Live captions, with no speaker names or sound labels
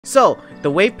So the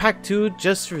Wave Pack 2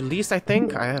 just released, I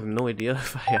think. I have no idea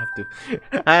if I have to.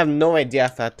 I have no idea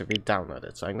if I have to re-download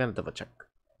it. So I'm gonna double check.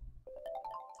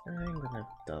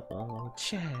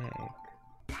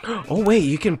 Oh wait,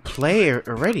 you can play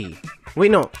already. Wait,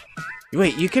 no.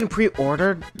 Wait, you can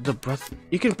pre-order the Breath.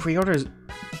 You can pre-order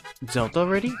Zelda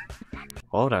already?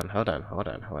 Hold on.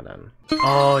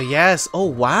 Oh yes. Oh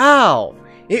wow.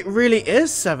 It really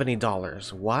is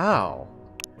 $70. Wow.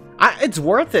 It's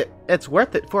worth it. It's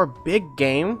worth it for a big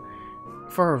game.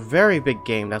 For a very big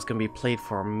game that's gonna be played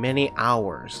for many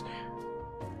hours.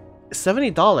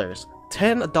 $70.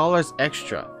 $10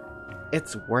 extra.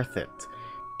 It's worth it.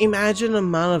 Imagine the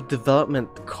amount of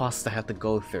development costs I have to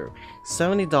go through.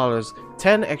 $70,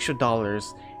 10 extra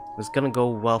dollars is gonna go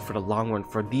well for the long run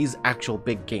for these actual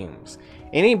big games.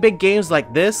 Any big games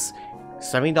like this,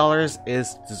 $70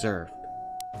 is deserved.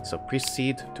 So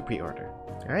proceed to pre-order.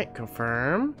 Alright,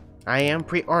 confirm. I am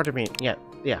pre-ordering. Yeah,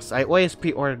 yes, I always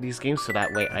pre-order these games so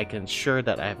that way I can ensure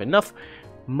that I have enough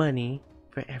money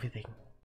for everything.